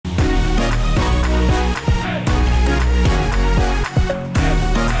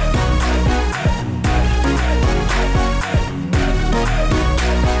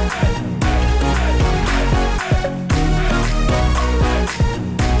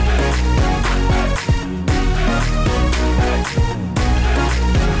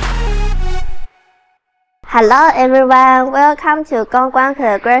Hello everyone, welcome to 公馆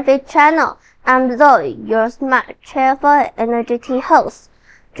Graphic Channel. I'm Zoe, your smart, cheerful, and energetic host.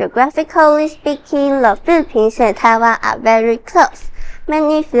 Geographically speaking, the Philippines and Taiwan are very close.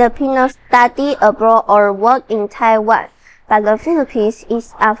 Many Filipinos study abroad or work in Taiwan, but the Philippines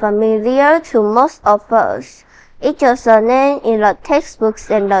is unfamiliar to most of us. It's just a name in the textbooks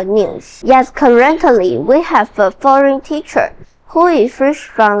and the news. Yes, currently we have a foreign teacher who is fresh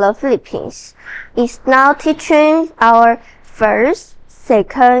from the Philippines. Is now teaching our first,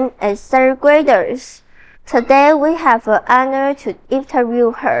 second, and third graders. Today we have the honor to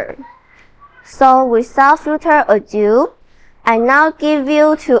interview her. So without further ado, I now give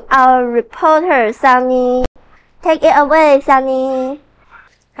you to our reporter, Sunny. Take it away, Sunny.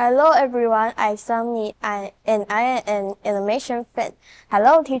 Hello everyone, I'm Sunny and I am an animation fan.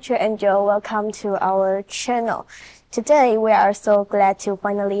 Hello teacher Angel, welcome to our channel. Today we are so glad to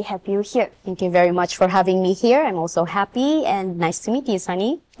finally have you here. Thank you very much for having me here. I'm also happy and nice to meet you,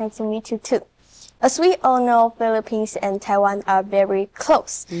 Sunny. Nice to meet you too. As we all know, Philippines and Taiwan are very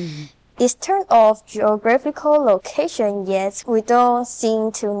close. In terms of geographical location, yes, we don't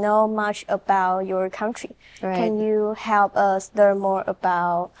seem to know much about your country. Right. Can you help us learn more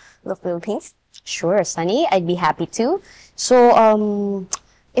about the Philippines? Sure, Sunny. I'd be happy to. So,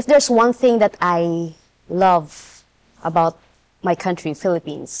 if there's one thing that I love about my country,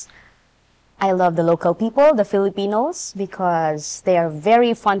 Philippines, I love the local people, the Filipinos, because they are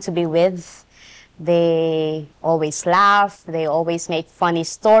very fun to be with. They always laugh. They always make funny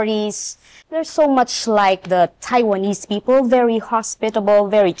stories. They're so much like the Taiwanese people, very hospitable,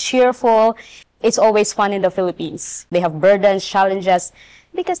 very cheerful. It's always fun in the Philippines. They have burdens, challenges,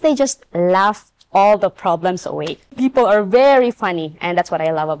 because they just laugh all the problems away. People are very funny, and that's what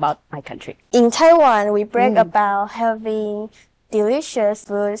I love about my country. In Taiwan, we brag about having delicious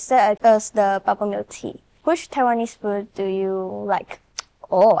food such as the bubble milk tea. Which Taiwanese food do you like?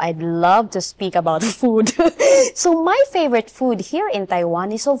 Oh, I'd love to speak about food. So my favorite food here in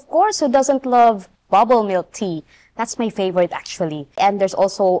Taiwan is, of course, who doesn't love bubble milk tea? That's my favorite, actually. And there's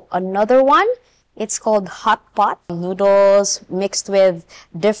also another one. It's called hot pot. Noodles mixed with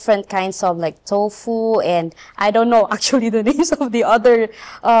different kinds of like tofu, and I don't know actually the names of the other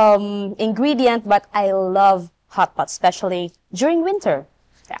ingredient, but I love hot pot, especially during winter.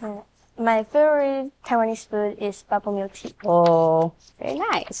 Yeah. My favorite Taiwanese food is bubble milk tea. Oh, very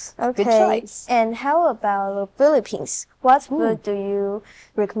nice. Okay. Good choice. And how about the Philippines? What food do you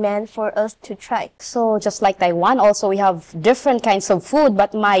recommend for us to try? So just like Taiwan, also we have different kinds of food,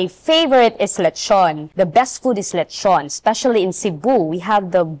 but my favorite is lechon. The best food is lechon, especially in Cebu. We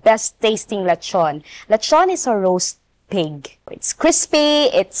have the best tasting lechon. Lechon is a roast pig. It's crispy,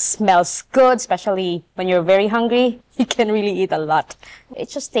 it smells good, especially when you're very hungry. You can really eat a lot. It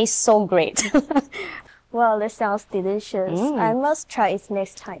just tastes so great. Well, that sounds delicious. I must try it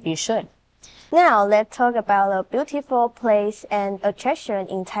next time. You should. Now, let's talk about a beautiful place and attraction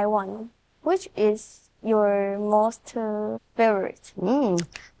in Taiwan. Which is your most favorite?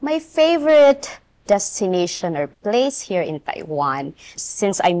 My favorite destination or place here in Taiwan,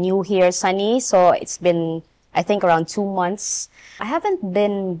 since I'm new here, Sunny, so it's been, I think, around 2 months. I haven't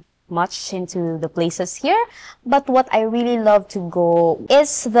been much into the places here, but what I really love to go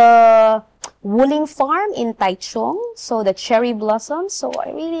is the Wuling Farm in Taichung, so the cherry blossoms. So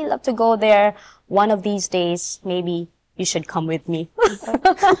I really love to go there one of these days. Maybe you should come with me.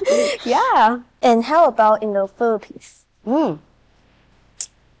 Yeah. And how about in the Philippines? In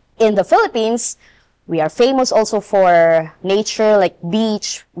the Philippines, we are famous also for nature, like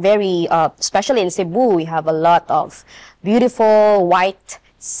beach, very, especially in Cebu, we have a lot of beautiful white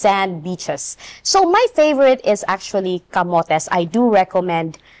sand beaches. So my favorite is actually Camotes. I do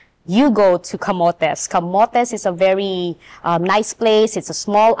recommend you go to Camotes. Camotes is a very nice place. It's a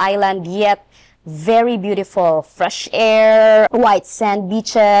small island, yet very beautiful. Fresh air, white sand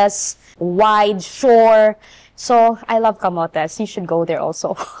beaches, wide shore. So I love Camotes. You should go there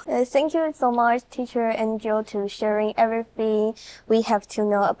also. Thank you so much, Teacher Angel, to sharing everything we have to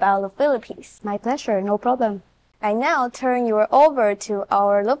know about the Philippines. My pleasure. No problem. I now turn you over to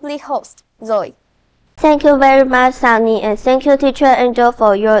our lovely host, Zoe. Thank you very much, Sunny, and thank you, Teacher Angel,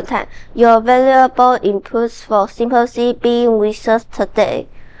 for your time. Your valuable inputs for Sympathy being with us today.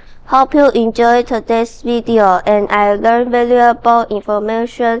 Hope you enjoyed today's video and I learned valuable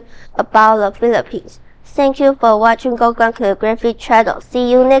information about the Philippines. Thank you for watching Graphic Channel.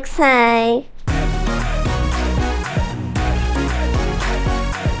 See you next time.